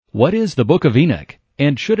What is the Book of Enoch,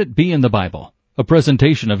 and should it be in the Bible? A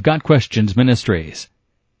presentation of God Questions Ministries.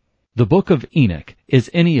 The Book of Enoch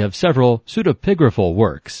is any of several pseudepigraphal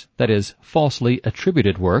works, that is, falsely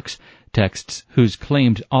attributed works, texts whose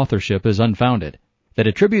claimed authorship is unfounded, that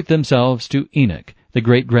attribute themselves to Enoch, the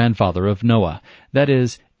great-grandfather of Noah, that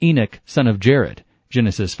is, Enoch, son of Jared,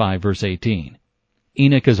 Genesis 5 verse 18.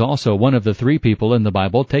 Enoch is also one of the three people in the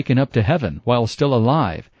Bible taken up to heaven while still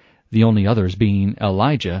alive, the only others being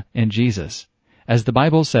Elijah and Jesus. As the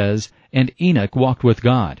Bible says, "And Enoch walked with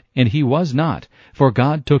God, and he was not, for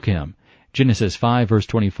God took him." Genesis 5 verse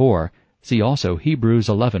 24, see also Hebrews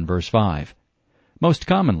 11 verse 5. Most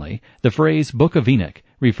commonly, the phrase Book of Enoch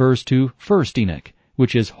refers to First Enoch,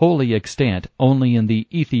 which is wholly extant only in the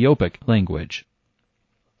Ethiopic language.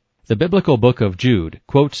 The biblical Book of Jude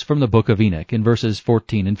quotes from the Book of Enoch in verses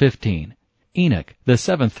 14 and 15. Enoch, the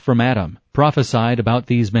seventh from Adam, prophesied about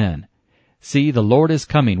these men. "See, the Lord is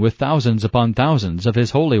coming with thousands upon thousands of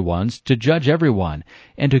his holy ones to judge everyone,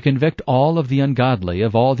 and to convict all of the ungodly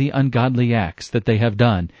of all the ungodly acts that they have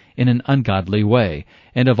done in an ungodly way,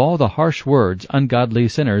 and of all the harsh words ungodly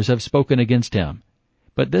sinners have spoken against him."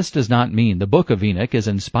 But this does not mean the Book of Enoch is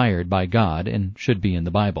inspired by God and should be in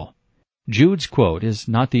the Bible. Jude's quote is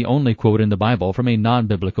not the only quote in the Bible from a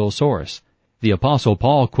non-biblical source. The Apostle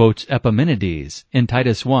Paul quotes Epimenides in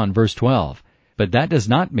Titus 1 verse 12, but that does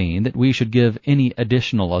not mean that we should give any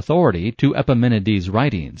additional authority to Epimenides'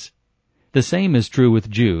 writings. The same is true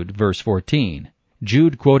with Jude verse 14.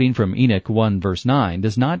 Jude quoting from Enoch 1 verse 9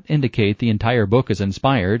 does not indicate the entire book is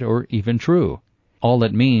inspired or even true. All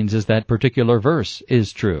it means is that particular verse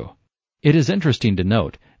is true. It is interesting to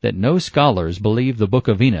note that no scholars believe the Book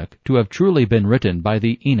of Enoch to have truly been written by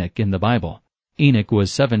the Enoch in the Bible. Enoch was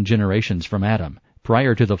 7 generations from Adam,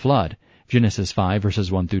 prior to the flood, Genesis 5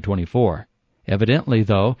 verses 1 through 24. Evidently,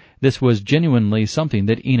 though, this was genuinely something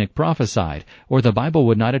that Enoch prophesied, or the Bible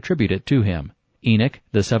would not attribute it to him. Enoch,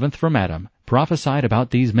 the seventh from Adam, prophesied about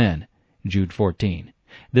these men, Jude 14.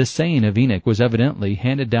 This saying of Enoch was evidently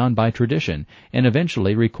handed down by tradition and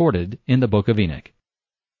eventually recorded in the Book of Enoch.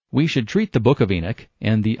 We should treat the Book of Enoch,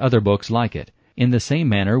 and the other books like it, in the same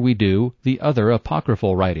manner we do the other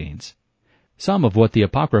apocryphal writings. Some of what the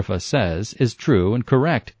Apocrypha says is true and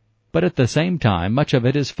correct, but at the same time much of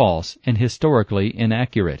it is false and historically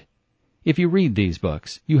inaccurate. If you read these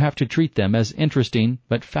books, you have to treat them as interesting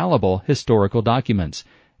but fallible historical documents,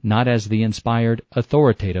 not as the inspired,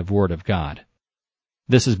 authoritative Word of God.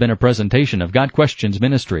 This has been a presentation of God Questions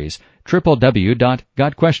Ministries,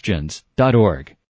 www.godquestions.org.